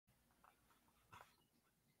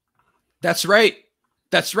That's right.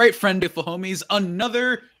 That's right, friend, beautiful homies.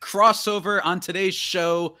 Another crossover on today's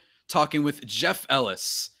show, talking with Jeff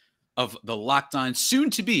Ellis of the Locked On, soon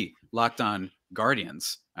to be Locked On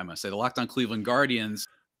Guardians. I must say, the Locked On Cleveland Guardians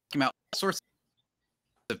came out all sorts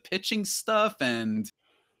of pitching stuff and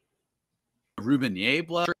Ruben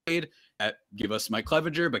Niebla trade that gave us Mike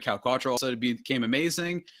Clevinger, but Cal Quantrill also became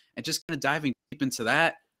amazing. And just kind of diving deep into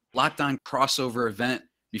that Locked On crossover event.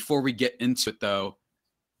 Before we get into it, though,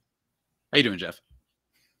 how you doing, Jeff?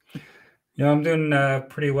 I'm doing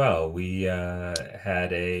pretty well. We had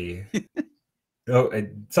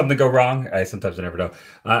something go wrong. I never know.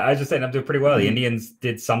 I just said I'm doing pretty well. The Indians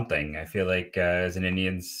did something. I feel like as an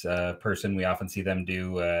Indians person, we often see them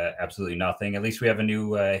do absolutely nothing. At least we have a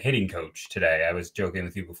new hitting coach today. I was joking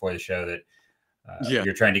with you before the show that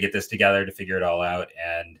you're trying to get this together to figure it all out.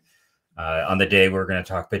 And on the day we're going to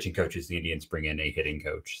talk pitching coaches, the Indians bring in a hitting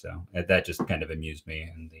coach. So that just kind of amused me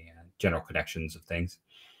and the general connections of things.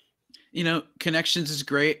 Connections is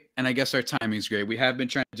great, and I guess our timing is great. We have been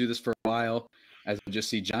trying to do this for a while, as we just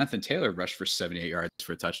see Jonathan Taylor rush for 78 yards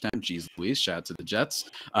for a touchdown. Jeez Louise, shout out to the Jets.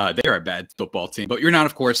 They're a bad football team, but you're not,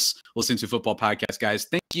 of course, listening to a football podcast, guys.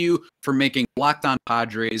 Thank you for making Locked On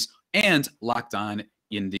Padres and Locked On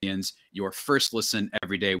Indians your first listen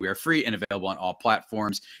every day. We are free and available on all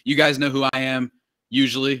platforms. You guys know who I am,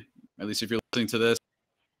 usually, at least if you're listening to this.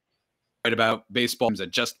 Right about baseball,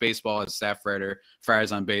 at Just Baseball as a staff writer,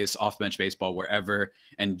 Friars on Base, Off Bench Baseball, wherever.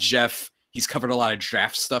 And Jeff, he's covered a lot of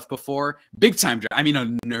draft stuff before. Big time draft. I mean, a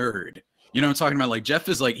nerd. You know what I'm talking about? Like, Jeff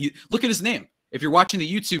is like, look at his name. If you're watching the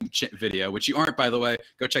YouTube video, which you aren't, by the way,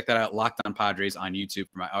 go check that out. Locked On Padres on YouTube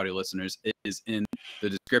for my audio listeners. It is in the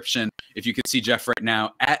description. If you can see Jeff right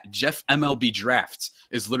now, at Jeff MLB Drafts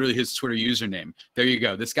is literally his Twitter username. There you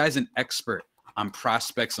go. This guy's an expert on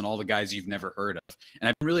prospects and all the guys you've never heard of. And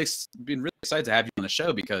I've been really excited to have you on the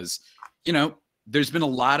show because, there's been a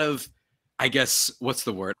lot of, I guess, what's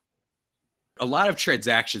the word? A lot of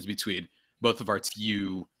transactions between both of our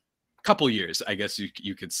couple years, I guess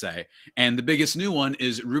you could say. And the biggest new one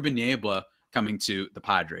is Ruben Niebla coming to the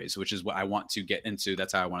Padres, which is what I want to get into.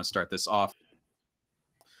 That's how I want to start this off.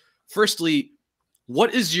 Firstly,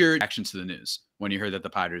 what is your reaction to the news when you heard that the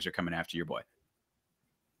Padres are coming after your boy?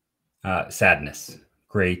 Sadness,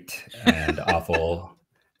 great and awful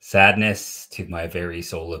sadness to my very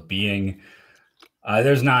soul of being.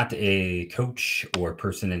 There's not a coach or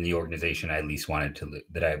person in the organization I wanted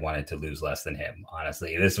to lose less than him.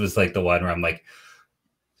 Honestly, this was like the one where I'm like,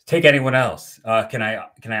 take anyone else. Can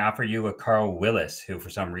I offer you a Carl Willis, who for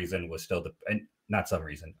some reason was still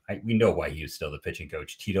we know why he was still the pitching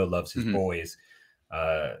coach. Tito loves his boys.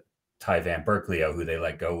 Ty Van Berkeley, who they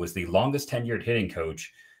let go, was the longest tenured hitting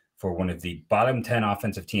coach for one of the bottom 10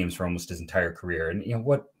 offensive teams for almost his entire career. And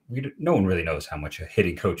no one really knows how much a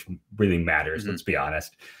hitting coach really matters. Let's be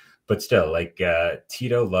honest. But still,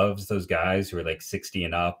 Tito loves those guys who are like 60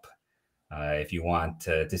 and up. If you want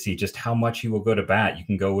to see just how much he will go to bat, you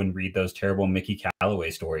can go and read those terrible Mickey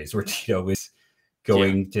Callaway stories where Tito is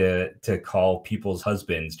going to call people's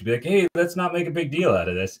husbands to be like, hey, let's not make a big deal out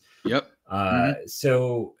of this. Yep.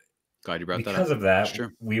 So glad you brought that up. Because of that,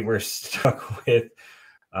 we were stuck with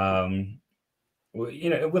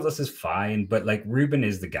Willis is fine, but Ruben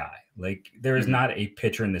is the guy. There is not a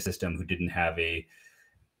pitcher in the system who didn't have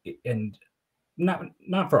and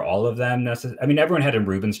not for all of them necessarily. I mean, everyone had a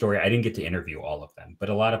Ruben story. I didn't get to interview all of them, but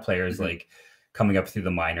a lot of players coming up through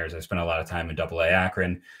the minors. I spent a lot of time in AA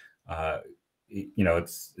Akron.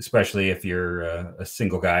 It's especially if you're a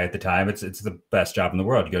single guy at the time, it's the best job in the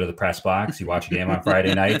world. You go to the press box, you watch a game on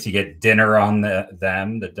Friday nights, you get dinner on the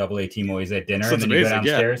AA team always at dinner, and then you go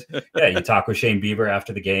downstairs. Yeah, you talk with Shane Bieber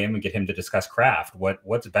after the game and get him to discuss craft.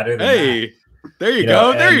 What's better than that? There you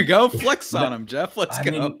go. There you go. Flex on him, Jeff. Let's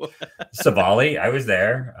go. Savali, I was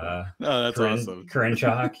there. That's awesome.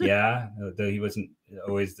 Karinchak, yeah, though he wasn't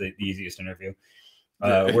always the easiest interview.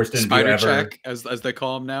 Worst interview Spider ever, check, as they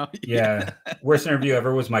call him now. Yeah. Worst interview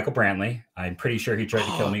ever was Michael Brantley. I'm pretty sure he tried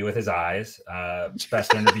to kill me with his eyes.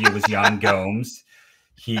 Best interview was Jan Gomes.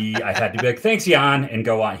 I had to be like, thanks, Jan, and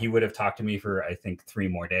go on. He would have talked to me for, I think, 3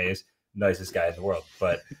 more days. Nicest guy in the world.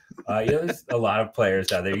 But there's a lot of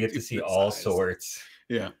players out there. You get to see all sorts.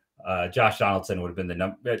 Yeah. Josh Donaldson would have been the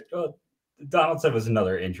number. Donaldson was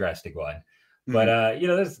another interesting one. But,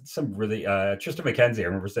 there's some really Tristan McKenzie. I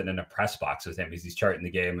remember sitting in a press box with him as he's charting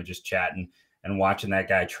the game and just chatting and watching that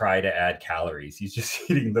guy try to add calories. He's just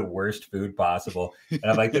eating the worst food possible. And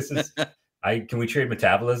I'm like, can we trade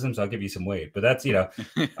metabolisms? I'll give you some weight. But that's,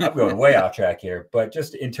 I'm going way off track here. But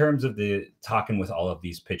just in terms of the talking with all of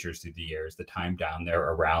these pitchers through the years, the time down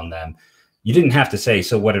there around them, you didn't have to say,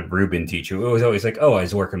 so what did Ruben teach you? It was always like, oh, I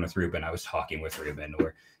was working with Ruben. I was talking with Ruben,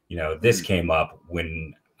 or, this came up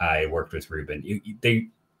when I worked with Ruben.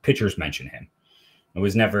 Pitchers mention him. It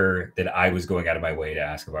was never that I was going out of my way to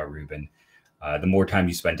ask about Ruben. The more time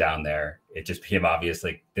you spent down there, it just became obvious,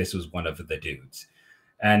 like, this was one of the dudes.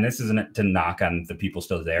 And this isn't to knock on the people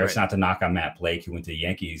still there. Right. It's not to knock on Matt Blake, who went to the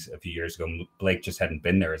Yankees a few years ago. Blake just hadn't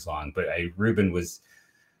been there as long. But Ruben was,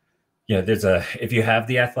 if you have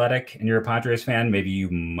The Athletic and you're a Padres fan, maybe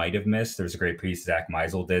you might have missed. There's a great piece Zach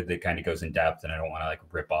Meisel did that kind of goes in depth, and I don't want to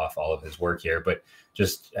rip off all of his work here, but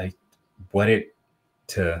just to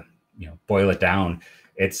boil it down,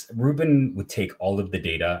 it's Ruben would take all of the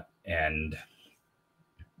data and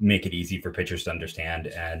make it easy for pitchers to understand.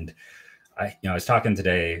 And I was talking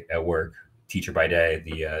today at work, teacher by day.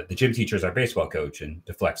 The gym teacher is our baseball coach, and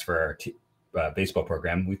deflects for our baseball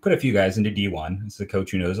program. We've put a few guys into D1. It's the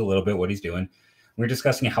coach who knows a little bit what he's doing. We're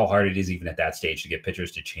discussing how hard it is even at that stage to get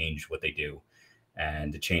pitchers to change what they do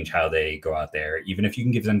and to change how they go out there. Even if you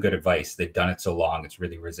can give them good advice, they've done it so long, it's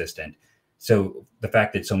really resistant. So the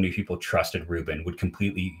fact that so many people trusted Ruben, would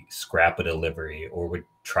completely scrap a delivery or would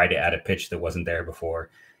try to add a pitch that wasn't there before,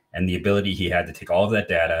 and the ability he had to take all of that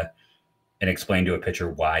data and explain to a pitcher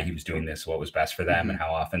why he was doing this, what was best for them, and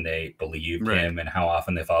how often they believed him and how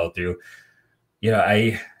often they followed through.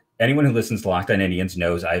 Anyone who listens to Locked On Indians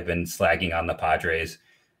knows I've been slagging on the Padres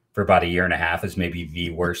for about a year and a half as maybe the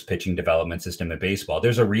worst pitching development system in baseball.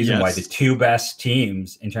 There's a reason why the two best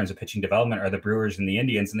teams in terms of pitching development are the Brewers and the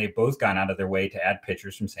Indians, and they've both gone out of their way to add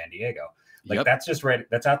pitchers from San Diego. That's just right.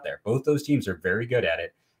 That's out there. Both those teams are very good at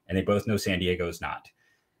it, and they both know San Diego is not.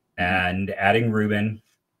 And adding Ruben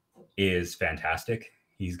is fantastic.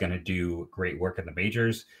 He's going to do great work in the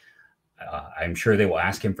majors. I'm sure they will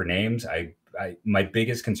ask him for names. My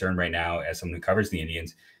biggest concern right now, as someone who covers the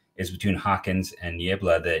Indians, is between Hawkins and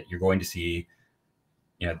Niebla, that you're going to see,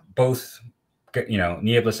 both,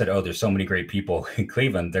 Niebla said, oh, there's so many great people in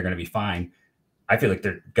Cleveland, they're going to be fine. I feel like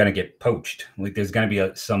they're going to get poached. Like, there's going to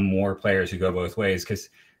be some more players who go both ways, because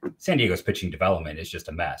San Diego's pitching development is just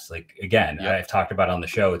a mess. Like, again, I've talked about on the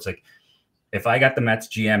show, it's like, if I got the Mets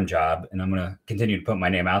GM job, and I'm going to continue to put my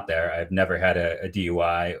name out there, I've never had a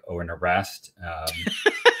DUI or an arrest.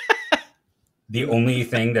 The only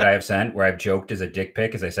thing that I have sent where I've joked is a dick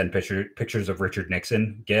pic is I send pictures of Richard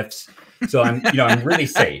Nixon gifts. So I'm really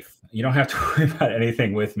safe. You don't have to worry about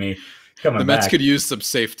anything with me coming back. The Mets could use some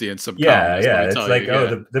safety and some calmness. Yeah. It's like,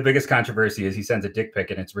 the biggest controversy is he sends a dick pic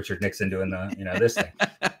and it's Richard Nixon doing the, this thing.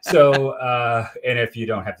 So, and if you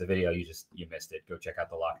don't have the video, you missed it. Go check out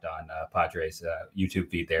the Locked On Padres YouTube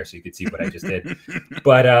feed there so you could see what I just did.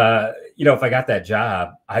 But, if I got that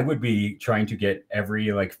job, I would be trying to get every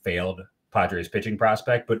failed Padres pitching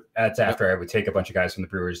prospect, but that's after I would take a bunch of guys from the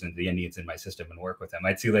Brewers and the Indians in my system and work with them.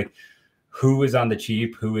 I'd see who is on the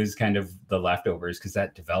cheap, who is kind of the leftovers, because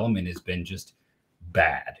that development has been just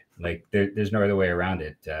bad. There's no other way around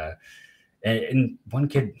it. And one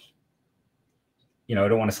kid, I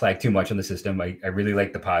don't want to slag too much on the system. I really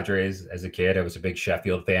liked the Padres as a kid. I was a big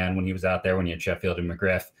Sheffield fan when he was out there, when you had Sheffield and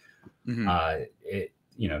McGriff.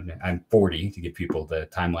 I'm 40 to give people the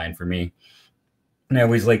timeline for me. And I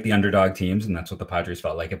always like the underdog teams, and that's what the Padres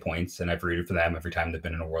felt like at points. And I've rooted for them every time they've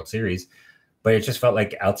been in a World Series. But it just felt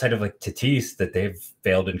like, outside of Tatis, that they've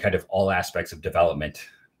failed in kind of all aspects of development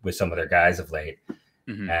with some of their guys of late.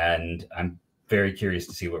 And I'm very curious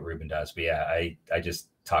to see what Ruben does. But I just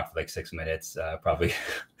talked for 6 minutes, probably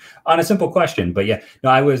on a simple question. But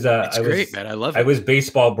I was great, man. I love it. I was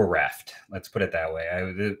baseball bereft. Let's put it that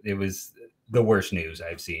way. It was the worst news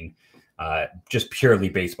I've seen. Just purely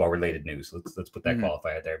baseball related news. Let's put that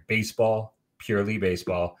qualifier there. Purely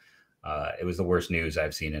baseball. It was the worst news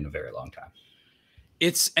I've seen in a very long time.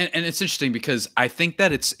 It's interesting because I think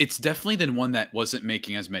that it's definitely the one that wasn't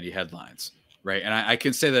making as many headlines, right? And I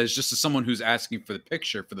can say that as just as someone who's asking for the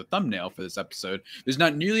picture for the thumbnail for this episode. There's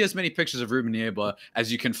not nearly as many pictures of Ruben Niebla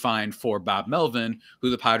as you can find for Bob Melvin,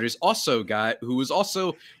 who the Padres also got, who was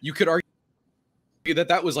also, you could argue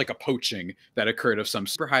that was a poaching that occurred of some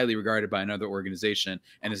super highly regarded by another organization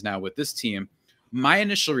and is now with this team. My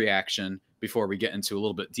initial reaction before we get into a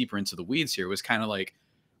little bit deeper into the weeds here was kind of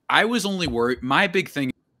I was only worried. My big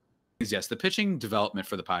thing is, yes, the pitching development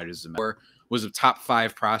for the Padres was a top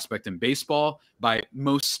 5 prospect in baseball by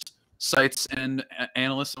most sites and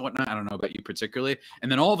analysts and whatnot. I don't know about you particularly.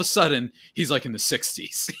 And then all of a sudden he's in the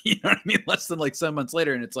 60s, you know what I mean? Less than 7 months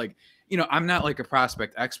later. And it's I'm not a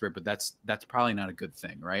prospect expert, but that's probably not a good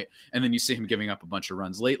thing. Right. And then you see him giving up a bunch of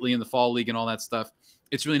runs lately in the fall league and all that stuff.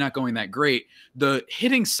 It's really not going that great. The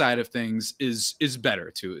hitting side of things is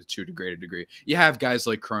better to a greater degree. You have guys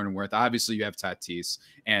like Cronenworth. Obviously you have Tatis,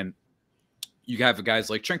 and you have guys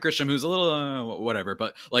like Trent Grisham, who's a little whatever,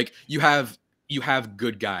 but like you have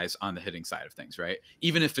good guys on the hitting side of things, right?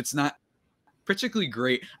 Even if it's not particularly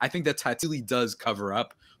great, I think that Tatilli does cover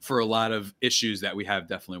up for a lot of issues that we have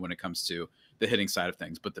definitely when it comes to the hitting side of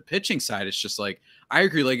things. But the pitching side, it's just like, I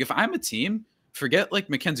agree. Like if I'm a team, forget like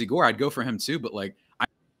Mackenzie Gore, I'd go for him too. But like I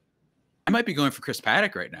might be going for Chris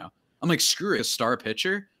Paddock right now. I'm like, screw it, a star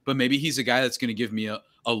pitcher, but maybe he's a guy that's going to give me a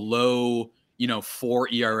low,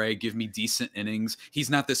 4 ERA, give me decent innings.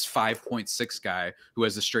 He's not this 5.6 guy who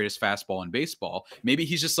has the straightest fastball in baseball. Maybe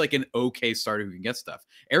he's just like an okay starter who can get stuff.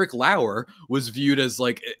 Eric Lauer was viewed as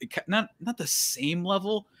like not the same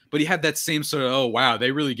level, but he had that same sort of, oh wow,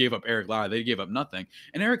 they really gave up Eric Lauer. They gave up nothing.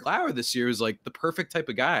 And Eric Lauer this year is like the perfect type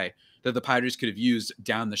of guy that the Padres could have used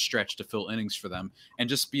down the stretch to fill innings for them and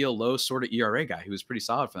just be a low sort of ERA guy who was pretty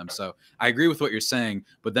solid for them. So I agree with what you're saying,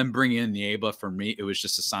 but then bringing in Niebla, for me, it was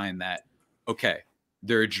just a sign that, okay,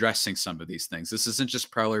 they're addressing some of these things. This isn't just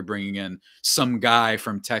Preller bringing in some guy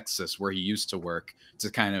from Texas where he used to work to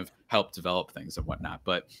kind of help develop things and whatnot.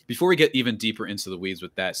 But before we get even deeper into the weeds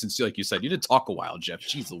with that, since like you said, you did talk a while, Jeff,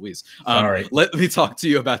 jeez Louise. Let me talk to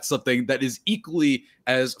you about something that is equally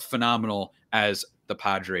as phenomenal as the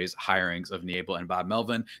Padres hirings of Niebla and Bob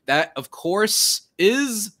Melvin. That, of course,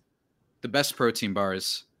 is the best protein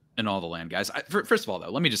bars in all the land, guys. First of all, though,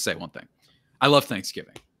 let me just say one thing. I love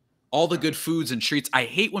Thanksgiving. All the good foods and treats. I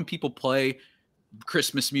hate when people play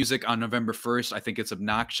Christmas music on November 1st. I think it's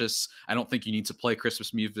obnoxious. I don't think you need to play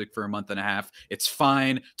Christmas music for a month and a half. It's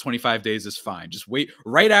fine. 25 days is fine. Just wait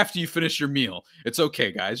right after you finish your meal. It's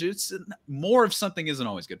okay, guys. It's more of something isn't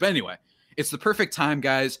always good. But anyway, it's the perfect time,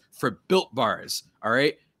 guys, for Built Bars. All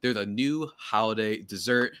right. They're the new holiday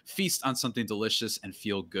dessert. Feast on something delicious and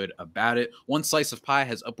feel good about it. One slice of pie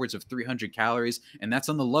has upwards of 300 calories, and that's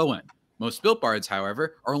on the low end. Most Built Bars,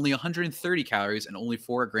 however, are only 130 calories and only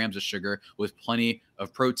 4 grams of sugar with plenty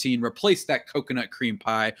of protein. Replace that coconut cream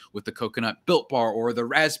pie with the coconut Built Bar or the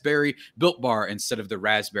raspberry Built Bar instead of the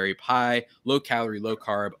raspberry pie. Low calorie, low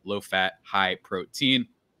carb, low fat, high protein.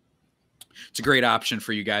 It's a great option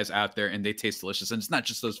for you guys out there, and they taste delicious. And it's not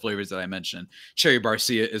just those flavors that I mentioned. Cherry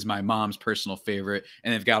Barcia is my mom's personal favorite,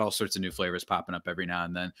 and they've got all sorts of new flavors popping up every now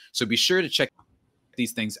and then. So be sure to check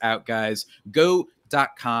these things out, guys.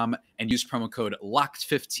 Go.com and use promo code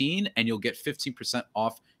LOCKED15, and you'll get 15%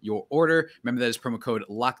 off your order. Remember, that is promo code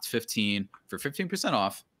LOCKED15 for 15%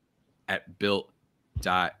 off at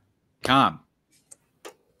built.com.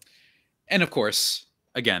 And of course,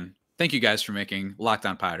 again, thank you guys for making Locked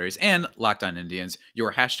On Padres and Locked On Indians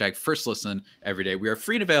your hashtag first listen every day. We are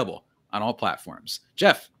free and available on all platforms.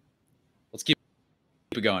 Jeff, let's keep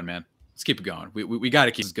it going, man. Let's keep it going. We got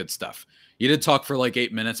to keep this good stuff. You did talk for like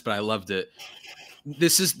 8 minutes, but I loved it.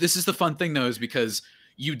 This is the fun thing though, is because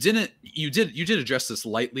you did address this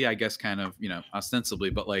lightly, I guess, kind of, ostensibly,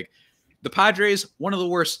 but like the Padres, one of the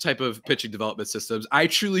worst type of pitching development systems. I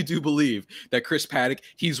truly do believe that Chris Paddock,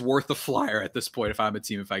 he's worth a flyer at this point if I'm a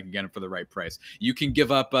team, if I can get him for the right price. You can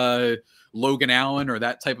give up Logan Allen or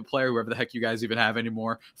that type of player, whoever the heck you guys even have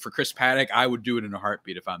anymore. For Chris Paddock, I would do it in a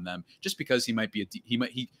heartbeat if I'm them, just because he might be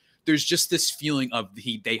there's just this feeling of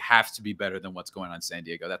they have to be better than what's going on in San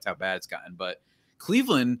Diego. That's how bad it's gotten. But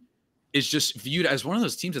Cleveland is just viewed as one of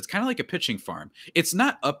those teams that's kind of like a pitching farm. It's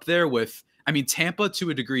not up there with, Tampa to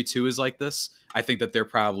a degree too is like this. I think that they're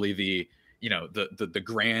probably the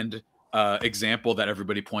grand example that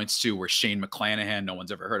everybody points to, where Shane McClanahan, no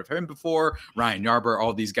one's ever heard of him before, Ryan Yarbrough,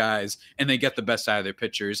 all these guys, and they get the best out of their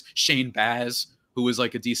pitchers. Shane Baz, who was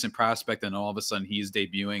like a decent prospect, and all of a sudden he's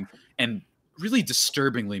debuting and really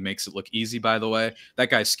disturbingly makes it look easy, by the way. That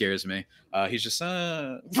guy scares me. He's just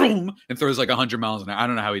boom, and throws like 100 miles an hour. I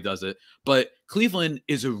don't know how he does it, but Cleveland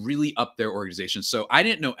is a really up there organization. So I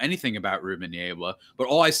didn't know anything about Ruben Niebla, but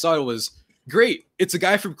all I saw was, great, it's a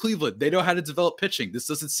guy from Cleveland. They know how to develop pitching. This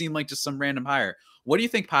doesn't seem like just some random hire. What do you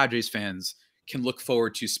think Padres fans can look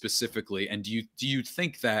forward to specifically? And do you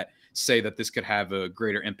think that, say that this could have a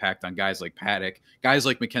greater impact on guys like Paddock, guys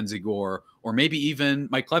like Mackenzie Gore, or maybe even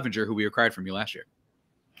Mike Clevinger, who we acquired from you last year?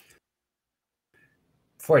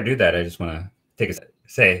 Before I do that, I just want to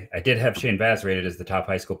say I did have Shane Baz rated as the top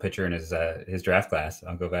high school pitcher in his draft class.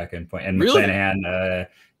 I'll go back and point. And really? McClanahan,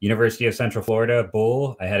 University of Central Florida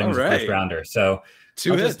Bull, I had him as a first rounder. So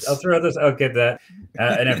I'll throw this. I'll get that.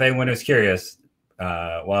 And if anyone was curious,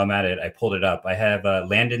 while I'm at it, I pulled it up. I have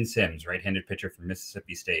Landon Sims, right-handed pitcher from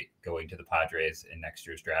Mississippi State, going to the Padres in next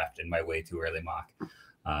year's draft in my way too early mock.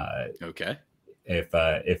 Okay.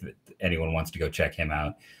 If anyone wants to go check him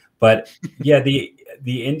out. But yeah, the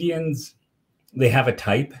Indians, they have a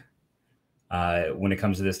type when it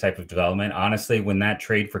comes to this type of development. Honestly, when that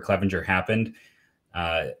trade for Clevinger happened,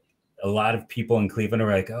 a lot of people in Cleveland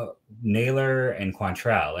are like, oh, Naylor and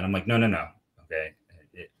Quantrill. And I'm like, no. Okay.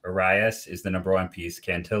 Arias is the number 1 piece.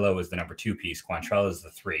 Cantillo is the number 2 piece. Quantrill is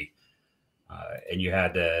the 3. And you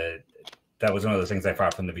had that was one of those things I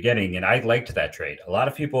fought from the beginning. And I liked that trade. A lot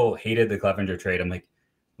of people hated the Clevinger trade. I'm like,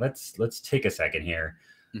 let's take a second here.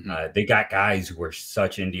 They got guys who were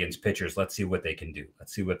such Indians pitchers. Let's see what they can do.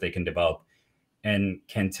 Let's see what they can develop. And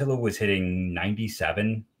Cantillo was hitting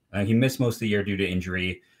 97. He missed most of the year due to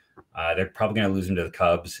injury. They're probably going to lose him to the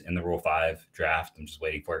Cubs in the Rule 5 draft. I'm just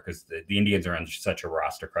waiting for it because the Indians are on such a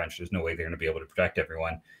roster crunch. There's no way they're going to be able to protect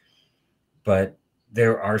everyone. But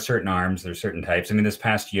there are certain arms, there's certain types. I mean, this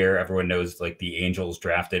past year, everyone knows like the Angels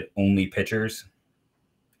drafted only pitchers.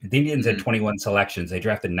 The Indians had 21 selections. They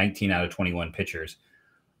drafted 19 out of 21 pitchers.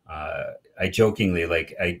 I jokingly,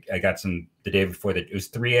 like, I got some the day before it was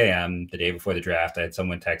 3 a.m. the day before the draft. I had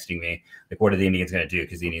someone texting me, like, what are the Indians going to do?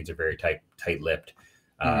 Because the Indians are very tight-lipped.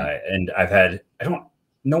 And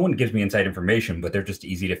no one gives me inside information, but they're just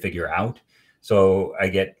easy to figure out. So I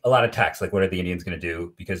get a lot of texts, like, what are the Indians going to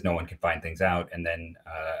do? Because no one can find things out. And then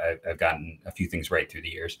I've gotten a few things right through the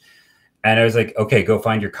years. And I was like, okay, go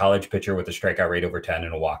find your college pitcher with a strikeout rate over 10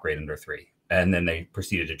 and a walk rate under 3. And then they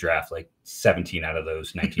proceeded to draft like 17 out of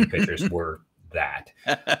those 19 pitchers were that.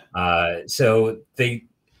 So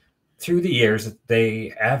through the years,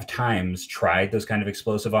 they have times tried those kind of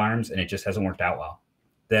explosive arms, and it just hasn't worked out well.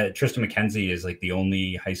 That Tristan McKenzie is like the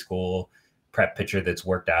only high school prep pitcher that's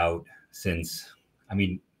worked out since, I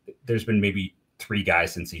mean, there's been maybe 3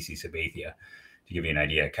 guys since CC Sabathia, to give you an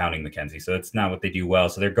idea, counting McKenzie. So it's not what they do well.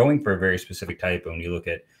 So they're going for a very specific type. And when you look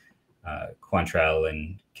at Quantrill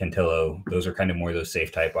and Cantillo, those are kind of more of those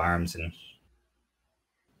safe type arms. And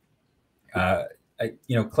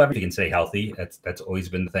Clevinger can stay healthy. That's always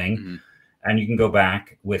been the thing. And you can go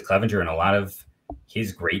back with Clevinger and a lot of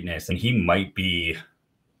his greatness, and he might be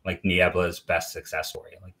like Niebla's best success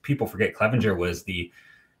story. Like, people forget Clevinger was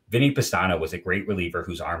Vinny Pastana was a great reliever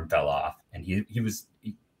whose arm fell off, and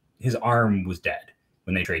his arm was dead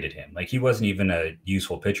when they traded him. Like, he wasn't even a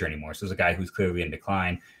useful pitcher anymore. So it was a guy who's clearly in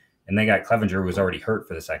decline. And they got Clevinger, who was already hurt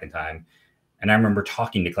for the second time. And I remember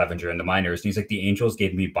talking to Clevinger in the minors, and he's like, the Angels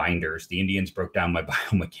gave me binders. The Indians broke down my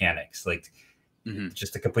biomechanics. Like,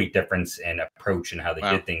 just a complete difference in approach and how they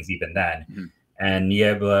did things even then. And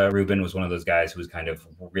Niebla, Ruben was one of those guys who was kind of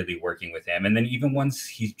really working with him. And then even once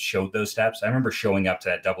he showed those steps, I remember showing up to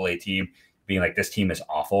that AA team being like, this team is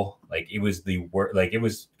awful. Like, it was it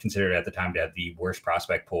was considered at the time to have the worst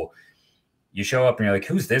prospect pool. You show up and you're like,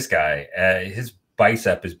 who's this guy? His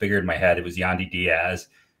bicep is bigger than my head. It was Yandy Diaz.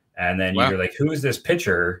 And then you're like, who is this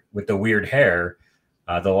pitcher with the weird hair,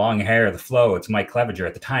 the long hair, the flow? It's Mike Clevinger.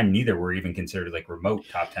 At the time, neither were even considered like remote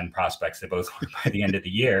top 10 prospects. They both were by the end of the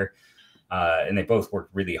year. And they both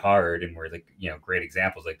worked really hard and were like, great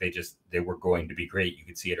examples. Like, they were going to be great. You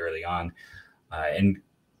could see it early on. And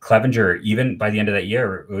Clevinger, even by the end of that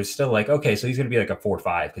year, it was still like, okay, so he's going to be like a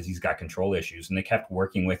 4-5 because he's got control issues. And they kept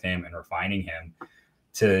working with him and refining him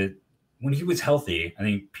to when he was healthy. I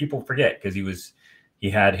think people forget because he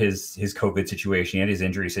had his COVID situation, he had his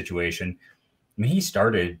injury situation. I mean, he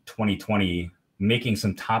started 2020 making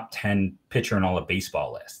some top 10 pitcher in all of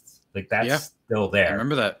baseball lists. Like, that's still there. I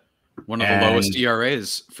remember that. One of the lowest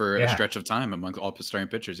ERAs for a stretch of time among all starting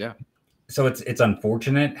pitchers. Yeah. So it's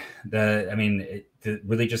unfortunate that, I mean, it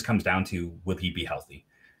really just comes down to, will he be healthy?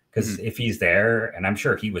 Because if he's there, and I'm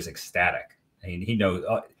sure he was ecstatic. I mean, he knows.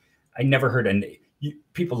 I never heard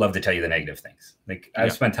people love to tell you the negative things. Like,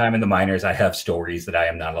 I've spent time in the minors. I have stories that I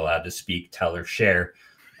am not allowed to speak, tell, or share.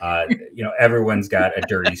 Everyone's got a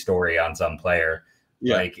dirty story on some player.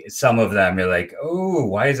 Yeah. Like, some of them are like, oh,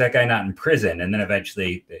 why is that guy not in prison? And then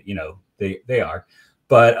eventually, they are.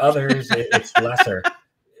 But others, it's lesser.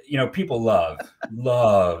 People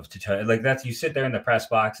love to tell you, like, that's, you sit there in the press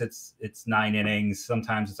box. It's 9 innings.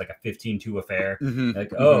 Sometimes it's like a 15-2 affair.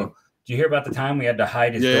 Like, oh, do you hear about the time we had to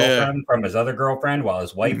hide his girlfriend from his other girlfriend while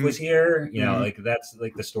his wife was here? Like, that's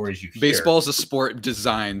like the stories you hear. Baseball's a sport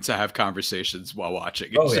designed to have conversations while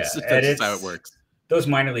watching. That's how it works. Those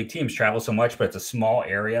minor league teams travel so much, but it's a small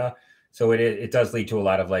area. So it does lead to a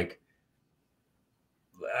lot of, like,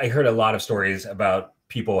 I heard a lot of stories about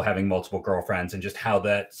people having multiple girlfriends and just how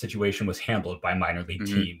that situation was handled by minor league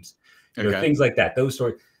teams. Things like that. Those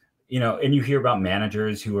stories, and you hear about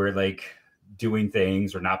managers who are like doing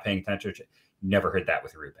things or not paying attention. Never heard that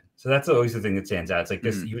with Ruben. So that's always the thing that stands out. It's like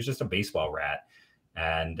this, he was just a baseball rat.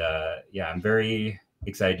 And I'm very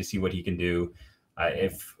excited to see what he can do.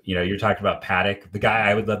 If you're talking about Paddock, the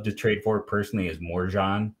guy I would love to trade for personally is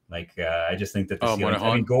Morjan. Like, I just think that the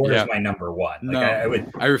ceiling, Gore is my number one. Like,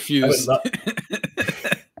 I refuse.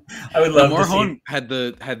 I would love to Morhone see. had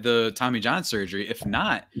the Tommy John surgery. If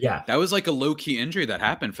not, Yeah, that was like a low key injury that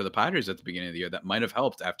happened for the Padres at the beginning of the year that might have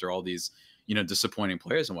helped after all these, disappointing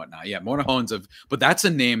players and whatnot. Yeah, Morhone's but that's a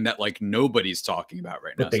name that like nobody's talking about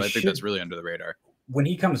right now. but they So I think that's should, really under the radar. when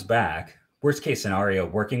he comes back, worst case scenario,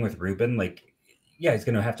 working with Ruben, like, yeah, he's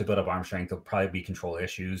going to have to build up arm strength. There'll probably be control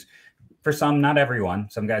issues. For some, not everyone.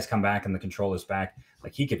 Some guys come back and the control is back.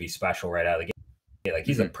 Like, he could be special right out of the gate. Like,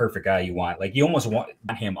 he's a perfect guy you want. Like, you almost want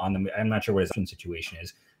him on the – I'm not sure what his situation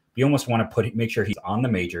is. You almost want to make sure he's on the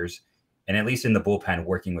majors and at least in the bullpen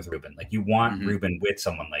working with Ruben. Like, you want Ruben with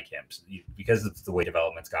someone like him because of the way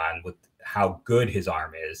development's gone, with how good his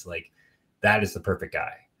arm is. Like, that is the perfect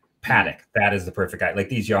guy. Paddock, that is the perfect guy. Like,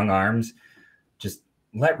 these young arms, just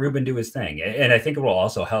let Ruben do his thing. And I think it will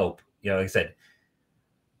also help. Like I said,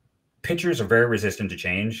 pitchers are very resistant to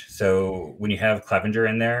change. So when you have Clevinger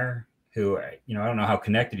in there, who, I don't know how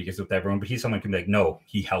connected he gets with everyone, but he's someone who can be like, no,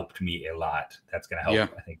 he helped me a lot. That's going to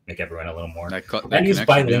help, I think, make everyone a little more. And he's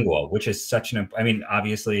bilingual, which is such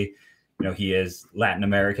obviously, he is Latin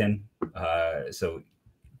American.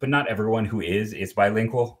 But not everyone who is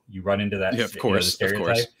bilingual. You run into that, of course,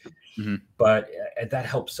 stereotype. Of course. But that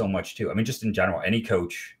helps so much too. I mean, just in general, any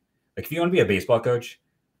coach, like if you want to be a baseball coach,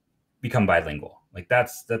 become bilingual. Like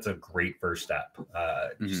that's a great first step,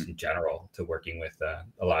 just in general, to working with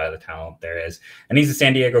a lot of the talent there is. And he's a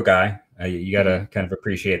San Diego guy. You got to kind of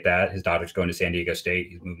appreciate that. His daughter's going to San Diego State.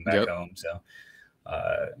 He's moving back home. So,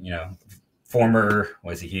 I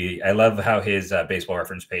love how his Baseball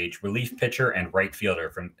Reference page, relief pitcher and right fielder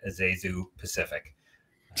from Azazu Pacific.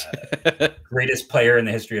 Greatest player in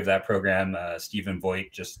the history of that program, Stephen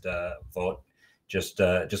Vogt, just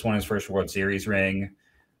won his first World Series ring.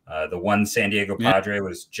 The one San Diego Padre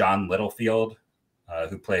was John Littlefield,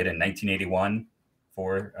 who played in 1981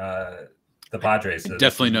 for the Padres. So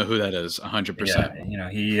definitely know who that is, 100%.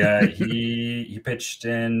 Yeah, he pitched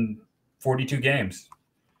in 42 games.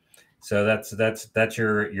 So that's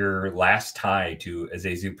your last tie to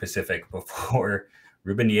Azazu Pacific before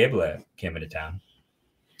Ruben Niebla came into town.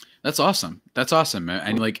 That's awesome. Man.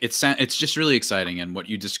 And like it's just really exciting. And what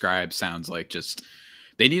you described sounds like just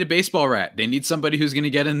they need a baseball rat. They need somebody who's going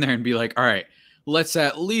to get in there and be like, all right, let's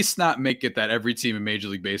at least not make it that every team in Major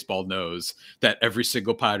League Baseball knows that every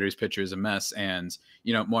single Padres pitcher is a mess. And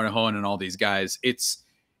Monahan and all these guys, it's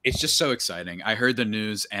just so exciting. I heard the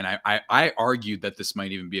news and I argued that this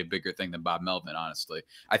might even be a bigger thing than Bob Melvin, honestly.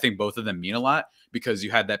 I think both of them mean a lot because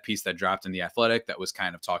you had that piece that dropped in The Athletic that was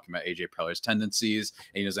kind of talking about AJ Preller's tendencies,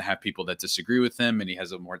 and he doesn't have people that disagree with him, and he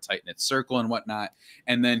has a more tight-knit circle and whatnot.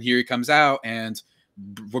 And then here he comes out and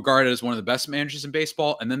regarded as one of the best managers in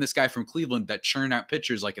baseball, and then this guy from Cleveland that churned out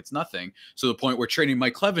pitchers like it's nothing. So the point where trading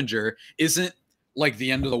Mike Clevinger isn't like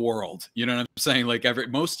the end of the world. You know what I'm saying? Like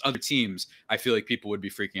most other teams, I feel like people would be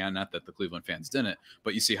freaking out. Not that the Cleveland fans didn't,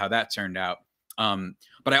 but you see how that turned out.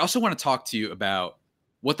 But I also want to talk to you about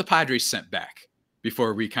what the Padres sent back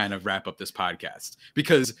before we kind of wrap up this podcast,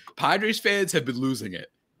 because Padres fans have been losing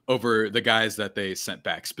it over the guys that they sent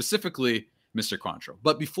back, specifically Mr. Quantrill.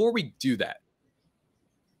 But before we do that,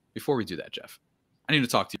 Jeff, I need to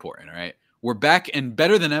talk to you important. All right. We're back and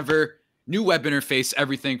better than ever. New web interface,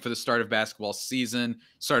 everything for the start of basketball season.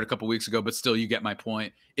 Started a couple weeks ago, but still, you get my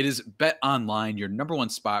point. It is Bet Online, your number one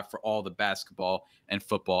spot for all the basketball and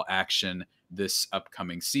football action this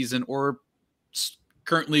upcoming season or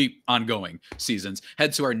currently ongoing seasons.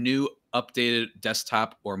 Head to our new updated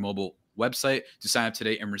desktop or mobile website to sign up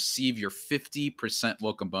today and receive your 50%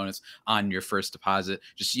 welcome bonus on your first deposit.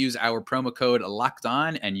 Just use our promo code Locked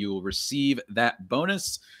On and you will receive that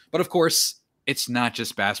bonus. But of course, it's not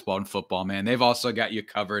just basketball and football, man. They've also got you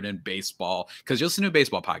covered in baseball, because you'll listen to a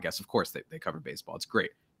baseball podcast. Of course, they cover baseball. It's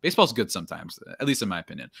great. Baseball's good sometimes, at least in my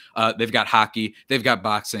opinion. They've got hockey. They've got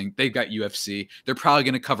boxing. They've got UFC. They're probably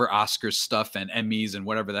going to cover Oscars stuff and Emmys and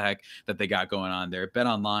whatever the heck that they got going on there. Bet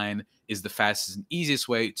Online is the fastest and easiest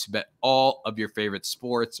way to bet all of your favorite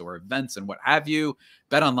sports or events and what have you.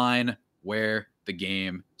 Bet Online, where the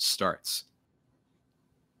game starts.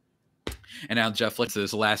 And now, Jeff, let's do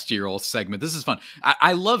this last year-old segment. This is fun.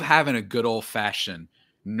 I love having a good old-fashioned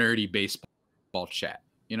nerdy baseball chat.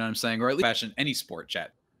 You know what I'm saying? Or at least fashion any sport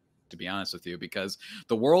chat, to be honest with you, because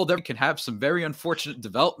the world can have some very unfortunate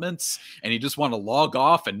developments and you just want to log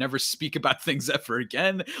off and never speak about things ever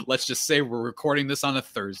again. Let's just say we're recording this on a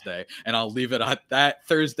Thursday, and I'll leave it at that.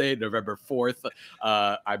 Thursday, November 4th.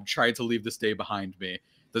 I'm trying to leave this day behind me.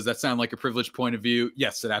 Does that sound like a privileged point of view?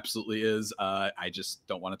 Yes, it absolutely is. I just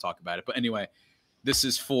don't want to talk about it. But anyway, this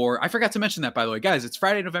is I forgot to mention that, by the way, guys, it's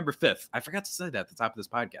Friday, November 5th. I forgot to say that at the top of this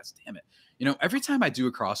podcast. Damn it. Every time I do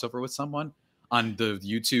a crossover with someone, on the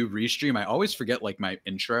YouTube restream, I always forget like my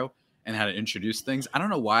intro and how to introduce things. I don't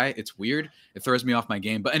know why. It's weird. It throws me off my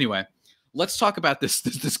game. But anyway, let's talk about this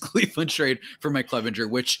Cleveland trade for Mike Clevinger,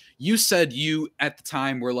 which you said you at the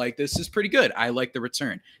time were like, this is pretty good. I like the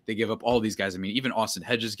return. They give up all these guys. I mean, even Austin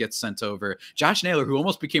Hedges gets sent over. Josh Naylor, who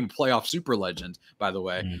almost became a playoff super legend, by the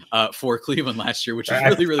way, for Cleveland last year, which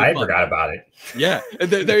was really I fun. forgot about it. Yeah, and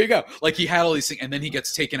there you go. Like he had all these things, and then he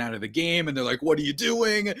gets taken out of the game, and they're like, "What are you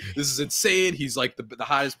doing? This is insane." He's like the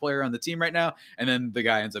hottest player on the team right now, and then the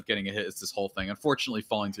guy ends up getting a hit. It's this whole thing, unfortunately,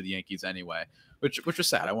 falling to the Yankees anyway, which was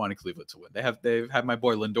sad. I wanted Cleveland to win. They've had my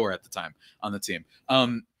boy Lindor at the time on the team.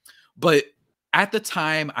 But at the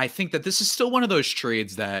time, I think that this is still one of those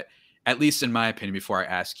trades that, at least in my opinion, before I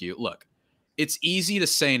ask you, look, it's easy to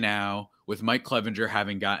say now with Mike Clevinger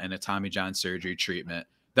having gotten a Tommy John surgery treatment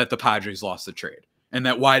that the Padres lost the trade. And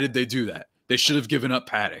that why did they do that? They should have given up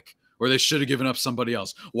Paddock, or they should have given up somebody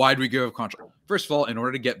else. Why did we give up Quantrill? First of all, in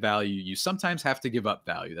order to get value, you sometimes have to give up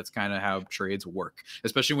value. That's kind of how trades work,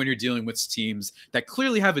 especially when you're dealing with teams that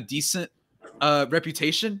clearly have a decent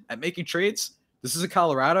reputation at making trades. This is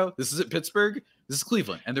Colorado. This is Pittsburgh. This is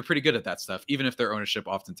Cleveland. And they're pretty good at that stuff, even if their ownership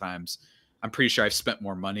oftentimes, I'm pretty sure I've spent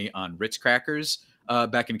more money on Ritz crackers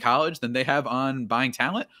back in college than they have on buying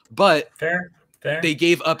talent. But Fair. They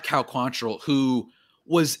gave up Cal Quantrill, who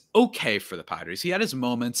was okay for the Padres. He had his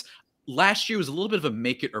moments. Last year was a little bit of a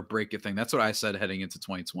make it or break it thing. That's what I said heading into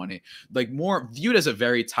 2020. Like more viewed as a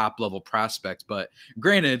very top level prospect, but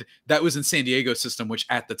granted, that was in San Diego system, which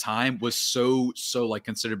at the time was so like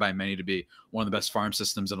considered by many to be one of the best farm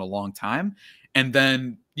systems in a long time. And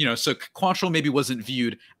then, so Quantrill maybe wasn't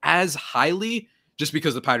viewed as highly just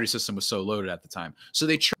because the Padres system was so loaded at the time. So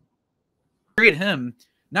they traded him,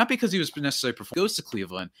 not because he was necessarily performing. Goes to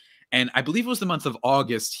Cleveland, and I believe it was the month of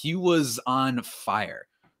August. He was on fire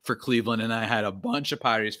for Cleveland, and I had a bunch of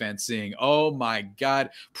Padres fans saying, "Oh my God,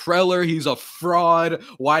 Preller, he's a fraud.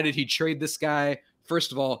 Why did he trade this guy?"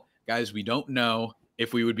 First of all, guys, we don't know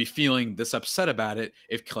if we would be feeling this upset about it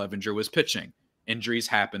if Clevinger was pitching. Injuries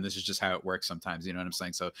happen. This is just how it works sometimes. You know what I'm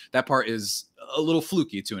saying? So that part is a little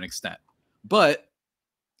fluky to an extent. But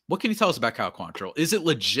what can you tell us about Cal Quantrill? Is it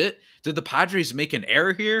legit? Did the Padres make an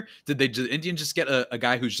error here? Did the Indians just get a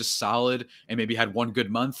guy who's just solid and maybe had one good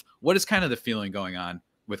month? What is kind of the feeling going on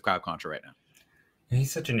with Cal Quantrill right now?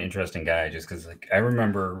 He's such an interesting guy just because like I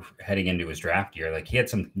remember heading into his draft year, like he had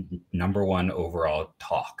some number one overall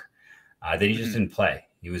talk that he just didn't play.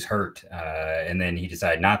 He was hurt, and then he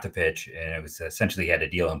decided not to pitch, and it was essentially he had a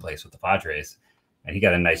deal in place with the Padres, and he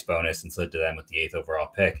got a nice bonus and slid to them with the 8th overall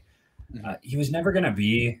pick. He was never going to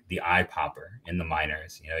be the eye popper in the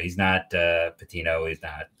minors. He's not Patino. He's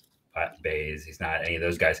not Bays. He's not any of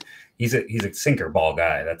those guys. He's a sinker ball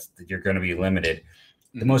guy. You're going to be limited.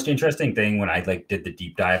 The most interesting thing when I did the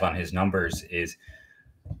deep dive on his numbers is,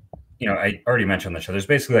 I already mentioned on the show, there's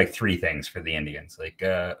basically like 3 things for the Indians. Like,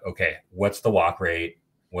 okay, what's the walk rate?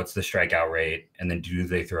 What's the strikeout rate? And then do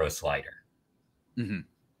they throw a slider?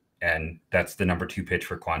 And that's the number 2 pitch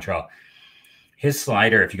for Quantrill. His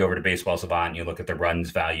slider, if you go over to Baseball Savant and you look at the runs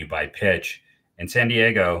value by pitch, in San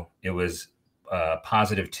Diego, it was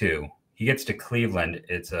 +2. He gets to Cleveland,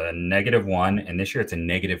 it's a -1, and this year it's a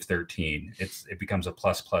 -13. It becomes a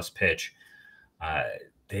plus pitch. I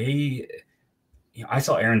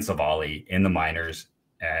saw Aaron Savali in the minors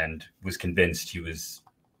and was convinced he was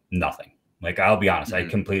nothing. Like, I'll be honest, I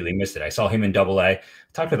completely missed it. I saw him in AA.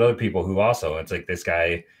 Talked with other people who also, it's like, this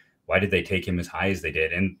guy, why did they take him as high as they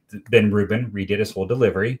did? And then Ruben redid his whole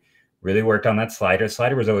delivery, really worked on that slider.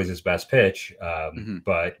 Slider was always his best pitch,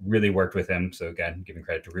 but really worked with him. So again, giving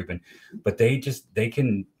credit to Ruben. But they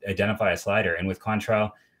can identify a slider. And with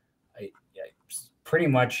Quantrill, pretty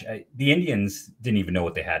much the Indians didn't even know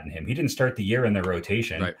what they had in him. He didn't start the year in their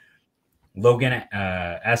rotation. Right. Logan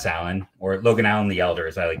S. Allen, or Logan Allen the Elder,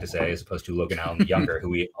 as I like to say, as opposed to Logan Allen the Younger, who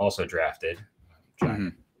we also drafted.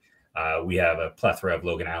 We have a plethora of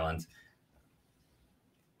Logan Allens.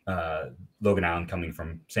 Logan Allen coming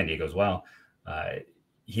from San Diego as well.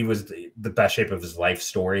 He was the best shape of his life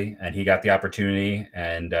story, and he got the opportunity,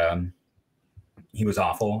 and he was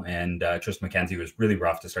awful. And Tristan McKenzie was really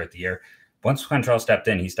rough to start the year. Once Quantrill stepped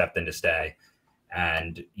in, he stepped in to stay.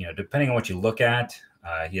 And, depending on what you look at,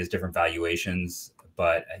 he has different valuations,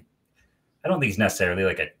 but I don't think he's necessarily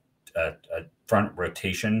like a front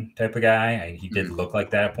rotation type of guy. He did look like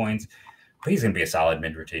that at points, but he's going to be a solid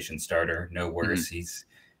mid-rotation starter. No worse.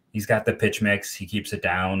 He's got the pitch mix. He keeps it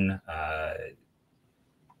down.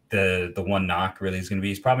 The one knock really is going to be,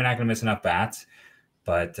 he's probably not going to miss enough bats,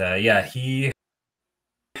 but he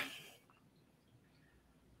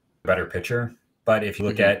better pitcher. But if you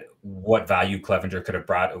look at what value Clevinger could have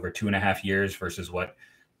brought over 2.5 years versus what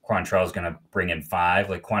Quantrill is going to bring in 5,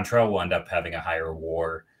 like Quantrill will end up having a higher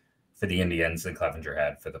WAR for the Indians than Clevinger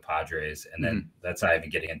had for the Padres. And then that's not even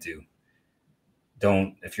getting into.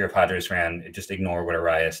 If you're a Padres fan, just ignore what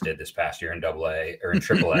Arias did this past year in AA or in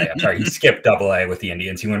AAA. I'm sorry, he skipped AA with the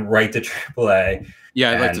Indians. He went right to AAA.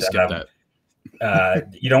 Yeah, I'd like to skip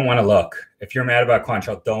that. You don't want to look. If you're mad about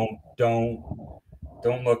Quantrill,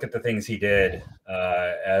 don't look at the things he did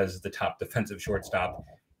as the top defensive shortstop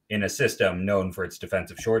in a system known for its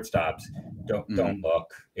defensive shortstops. Don't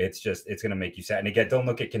look. It's going to make you sad. And again, don't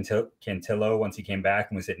look at Cantillo once he came back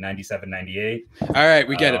and was at 97, 98. All right,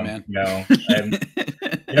 we get it, man.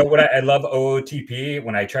 You know what? I love OOTP.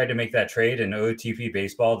 When I tried to make that trade in OOTP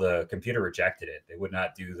baseball, the computer rejected it. They would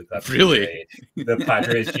not do the Clevinger trade. The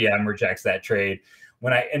Padres GM rejects that trade.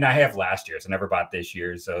 I have last year's, I never bought this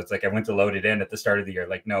year's. So it's like I went to load it in at the start of the year.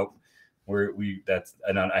 Like, nope.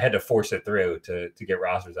 I had to force it through to get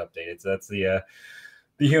rosters updated. So that's the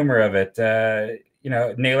humor of it.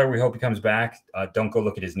 Naylor, we hope he comes back. Don't go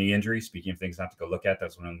look at his knee injury. Speaking of things not to go look at,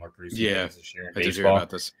 that's one of the more gruesome things this year in baseball. I did hear about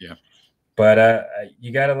this. Yeah, but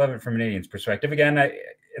you gotta love it from an Indians perspective. Again,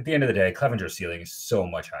 at the end of the day, Clevinger's ceiling is so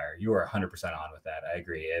much higher. You are 100% on with that. I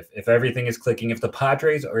agree. If everything is clicking, if the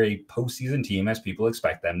Padres are a postseason team as people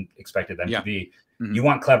expected them to be, you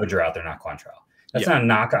want Clevinger out there, not Quantrill. That's not a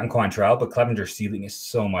knock on Quantrill, but Clevinger's ceiling is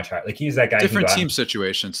so much higher. Like he's that guy. Different team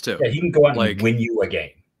situations too. Yeah, he can go out and win you a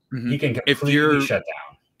game. He can completely shut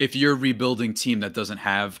down. If you're a rebuilding team that doesn't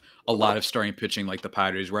have a lot of starting pitching like the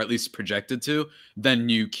Padres were at least projected to, then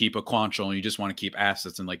you keep a Quantrill and you just want to keep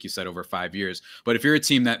assets. And like you said, over 5 years. But if you're a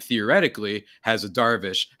team that theoretically has a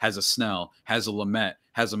Darvish, has a Snell, has a Lamet,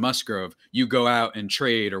 has a Musgrove, you go out and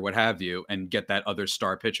trade or what have you and get that other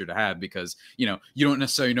star pitcher to have because, you don't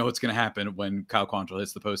necessarily know what's going to happen when Cal Quantrill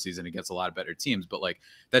hits the postseason against a lot of better teams. But like,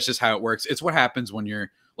 that's just how it works. It's what happens when you're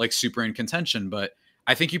like super in contention. But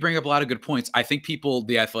I think you bring up a lot of good points. I think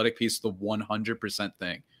the athletic piece, the 100%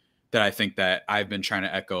 thing that I think that I've been trying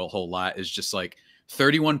to echo a whole lot is just like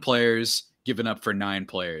 31 players given up for 9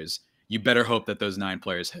 players. You better hope that those 9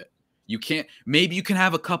 players hit. Maybe you can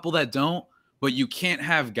have a couple that don't, but you can't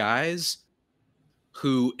have guys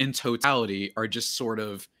who in totality are just sort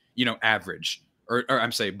of, average or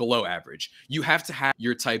I'm saying below average. You have to have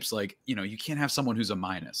your types like, you can't have someone who's a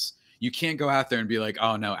minus. You can't go out there and be like,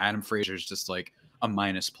 oh no, Adam Frazier's just like a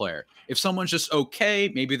minus player. If someone's just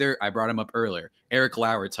okay, maybe I brought him up earlier, Eric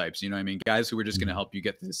Lauer types, guys who are just going to help you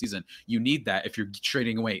get through the season. You need that if you're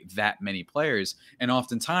trading away that many players. And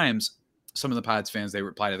oftentimes some of the Pods fans, they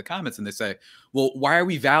reply to the comments and they say, well, why are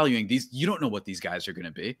we valuing these? You don't know what these guys are going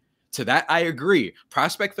to be. To that, I agree.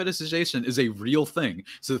 Prospect fetishization is a real thing.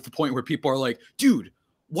 So at the point where people are like, dude,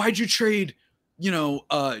 why'd you trade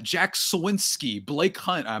Jack Sawinski, Blake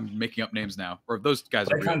Hunt? I'm making up names now, or those guys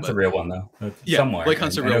Blake are real. Hunt's a real one though. Somewhere. Blake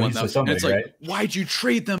Hunt's a real one though. And it's like, right? Why'd you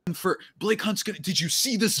trade them for Blake Hunt's did you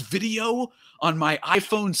see this video on my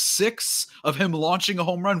iPhone 6 of him launching a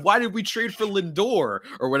home run? Why did we trade for Lindor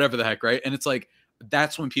or whatever the heck, right? And it's like,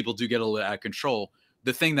 that's when people do get a little out of control.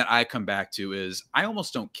 The thing that I come back to is I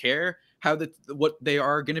almost don't care what they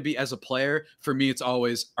are going to be as a player. For me, it's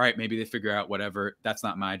always, all right, maybe they figure out whatever. That's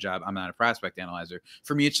not my job. I'm not a prospect analyzer.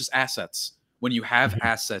 For me, it's just assets. When you have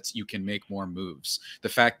assets, you can make more moves. The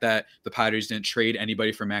fact that the Padres didn't trade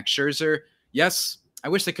anybody for Max Scherzer, yes, I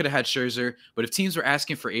wish they could have had Scherzer, but if teams were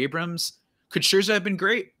asking for Abrams, could Scherzer have been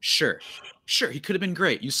great? Sure, he could have been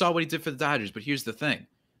great. You saw what he did for the Dodgers, but here's the thing.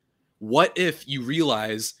 What if you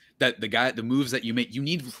realize that the moves that you make, you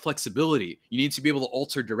need flexibility. You need to be able to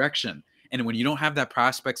alter direction. And when you don't have that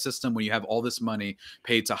prospect system, when you have all this money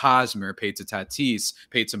paid to Hosmer, paid to Tatis,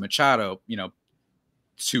 paid to Machado,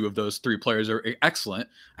 2 of those 3 players are excellent.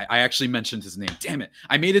 I actually mentioned his name. Damn it.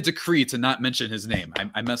 I made a decree to not mention his name.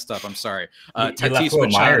 I messed up. I'm sorry. Tatis, Will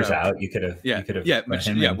Myers out. You could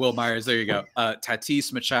have. Will Myers. There you go.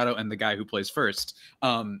 Tatis, Machado, and the guy who plays first.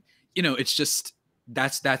 It's just,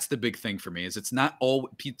 that's the big thing for me is it's not all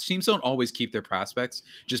teams don't always keep their prospects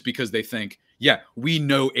just because they think, we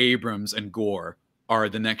know Abrams and Gore are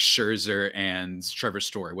the next Scherzer and Trevor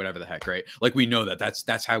Story, whatever the heck, right? Like we know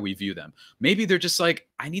that's how we view them. Maybe they're just like,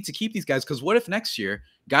 I need to keep these guys because what if next year,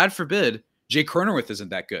 God forbid, Jay Cronenworth isn't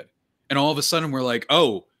that good. And all of a sudden we're like,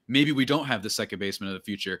 oh, maybe we don't have the second baseman of the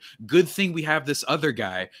future. Good thing we have this other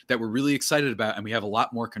guy that we're really excited about and we have a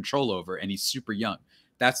lot more control over and he's super young.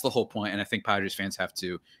 That's the whole point. And I think Padres fans have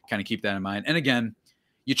to kind of keep that in mind. And again,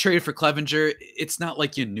 you traded for Clevinger. It's not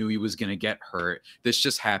like you knew he was going to get hurt. This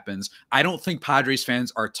just happens. I don't think Padres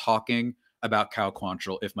fans are talking about Cal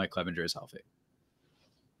Quantrill if Mike Clevinger is healthy.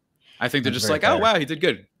 I think they're just like, oh, wow, he did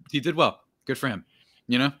good. He did well. Good for him.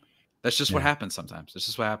 That's just what happens sometimes. It's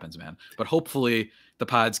just what happens, man. But hopefully the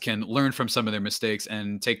Pods can learn from some of their mistakes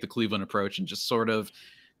and take the Cleveland approach and just sort of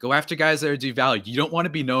go after guys that are devalued. You don't want to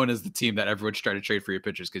be known as the team that everyone's trying to trade for your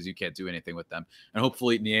pitchers because you can't do anything with them. And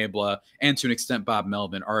hopefully Niebla and to an extent Bob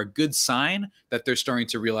Melvin are a good sign that they're starting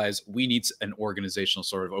to realize we need an organizational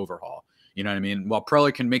sort of overhaul. You know what I mean? While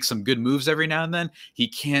Preller can make some good moves every now and then, he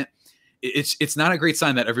can't. It's not a great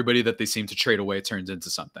sign that everybody that they seem to trade away turns into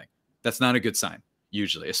something. That's not a good sign.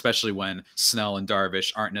 Usually, especially when Snell and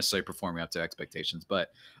Darvish aren't necessarily performing up to expectations. But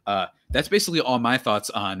that's basically all my thoughts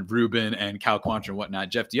on Ruben and Cal Quantrill and whatnot.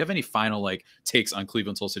 Jeff, do you have any final takes on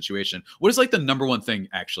Cleveland's whole situation? What is the number one thing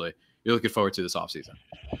actually you're looking forward to this offseason?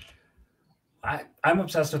 I'm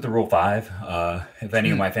obsessed with the Rule 5. If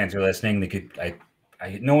any of my fans are listening, they could.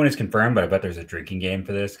 No one is confirmed, but I bet there's a drinking game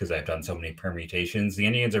for this because I've done so many permutations. The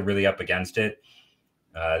Indians are really up against it.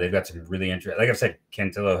 They've got some really interesting. Like I've said,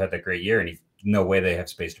 Cantillo had that great year, and no way they have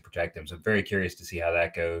space to protect him. So I'm very curious to see how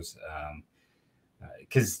that goes.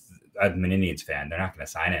 Because I'm an Indians fan. They're not going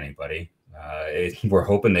to sign anybody. We're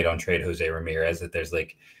hoping they don't trade Jose Ramirez, that there's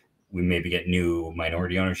we maybe get new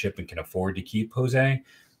minority ownership and can afford to keep Jose.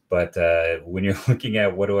 But when you're looking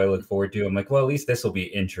at what do I look forward to, I'm like, well, at least this will be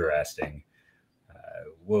interesting.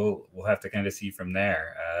 We'll have to kind of see from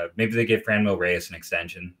there. Maybe they give Franmil Reyes an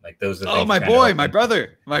extension. Those are oh, my boy, my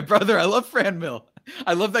brother. I love Franmil.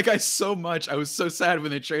 I love that guy so much. I was so sad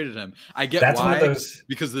when they traded him. I get That's why,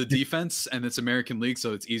 because of the defense and it's American League,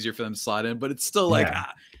 so it's easier for them to slot in. But it's still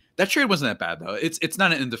that trade wasn't that bad though. It's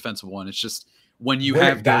not an indefensible one. It's just when you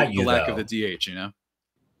have the lack of the DH,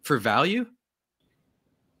 for value.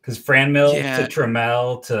 Because Franmil to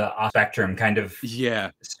Trammell to Spectrum kind of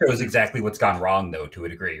shows exactly what's gone wrong, though, to a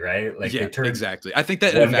degree, right? Exactly. I think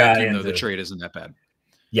that in a vacuum, though, the trade isn't that bad.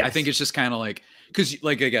 Yeah, I think it's just kind of because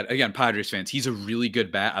again, Padres fans, he's a really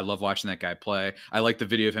good bat. I love watching that guy play. I like the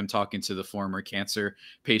video of him talking to the former cancer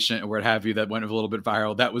patient or what have you that went a little bit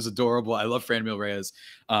viral. That was adorable. I love Franmil Reyes.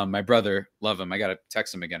 My brother, love him. I got to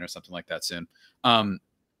text him again or something like that soon. But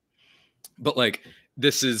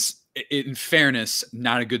this is, in fairness,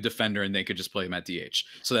 not a good defender, and they could just play him at DH.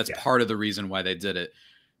 So that's part of the reason why they did it.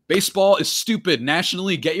 Baseball is stupid. National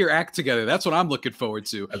League, get your act together. That's what I'm looking forward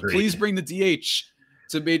to. Agreed. Please bring the DH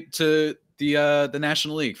to the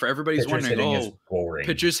National League. For everybody's wondering,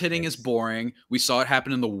 pitchers hitting is boring. We saw it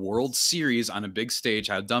happen in the World Series on a big stage,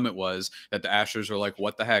 how dumb it was that the Astros were like,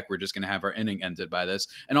 what the heck? We're just going to have our inning ended by this.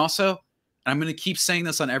 And also, I'm going to keep saying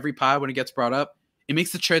this on every pod when it gets brought up, it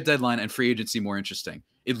makes the trade deadline and free agency more interesting.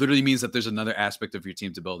 It literally means that there's another aspect of your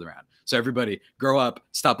team to build around. So everybody, grow up.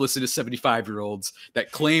 Stop listening to 75-year-olds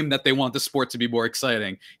that claim that they want the sport to be more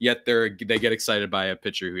exciting, yet they get excited by a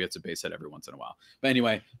pitcher who hits a base hit every once in a while. But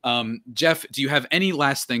anyway, Jeff, do you have any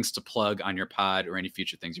last things to plug on your pod or any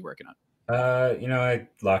future things you're working on? I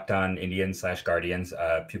Locked On Indians /Guardians.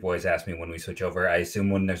 People always ask me when we switch over. I assume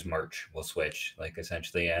when there's March, we'll switch,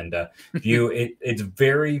 essentially. And it's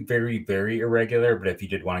very, very, very irregular. But if you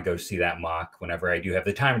did want to go see that mock, whenever I do have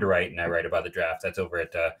the time to write, and I write about the draft, that's over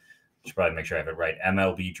at. Should probably make sure I have it right.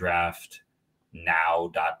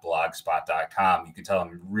 MLBDraftNow.blogspot.com. You can tell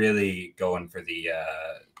I'm really going for the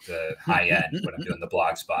high end when I'm doing the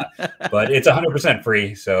blogspot, but it's 100%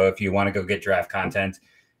 free. So if you want to go get draft content.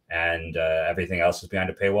 And everything else is behind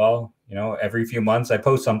a paywall. Every few months I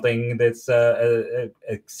post something that's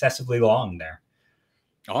excessively long there.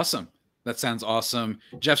 Awesome. That sounds awesome.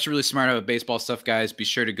 Jeff's really smart about baseball stuff, guys. Be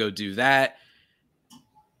sure to go do that.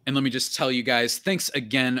 And let me just tell you guys, thanks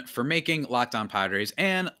again for making Locked On Padres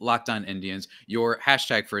and Locked On Indians your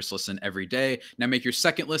 #first listen every day. Now make your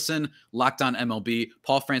second listen Locked On MLB,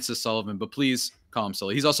 Paul Francis Sullivan, but please call him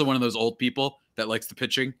Sully. He's also one of those old people that likes the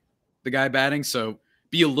pitching, the guy batting. So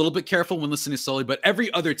be a little bit careful when listening to Sully, but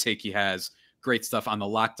every other take he has, great stuff on the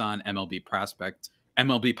Locked On MLB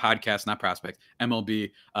podcast, not prospect,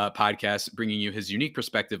 MLB podcast, bringing you his unique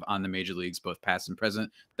perspective on the major leagues, both past and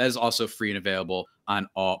present. That is also free and available on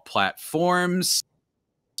all platforms.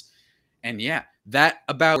 And that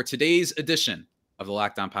about for today's edition of the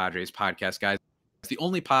Locked On Padres podcast, guys. It's the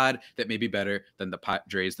only pod that may be better than the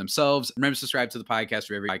Padres themselves. Remember to subscribe to the podcast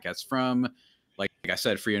wherever you podcast from. Like I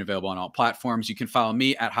said, free and available on all platforms. You can follow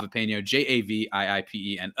me at Javipeno,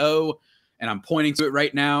 JAVIIPENO, and I'm pointing to it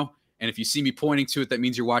right now. And if you see me pointing to it, that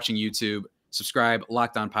means you're watching YouTube. Subscribe,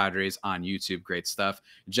 Locked On Padres on YouTube. Great stuff.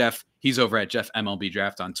 Jeff, he's over at Jeff MLB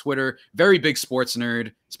Draft on Twitter. Very big sports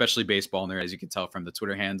nerd, especially baseball nerd, as you can tell from the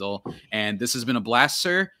Twitter handle. And this has been a blast,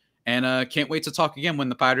 sir. And can't wait to talk again when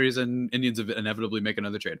the Padres and Indians inevitably make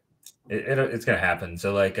another trade. It's going to happen.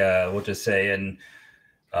 So, we'll just say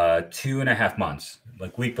 2.5 months,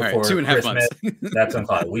 like week All right, before 2.5 Christmas. months. That's on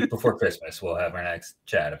clock. Week before Christmas, we'll have our next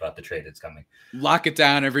chat about the trade that's coming. Lock it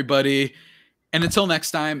down, everybody. And until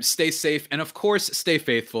next time, stay safe. And of course, stay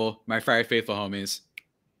faithful, my Friday Faithful homies.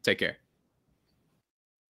 Take care.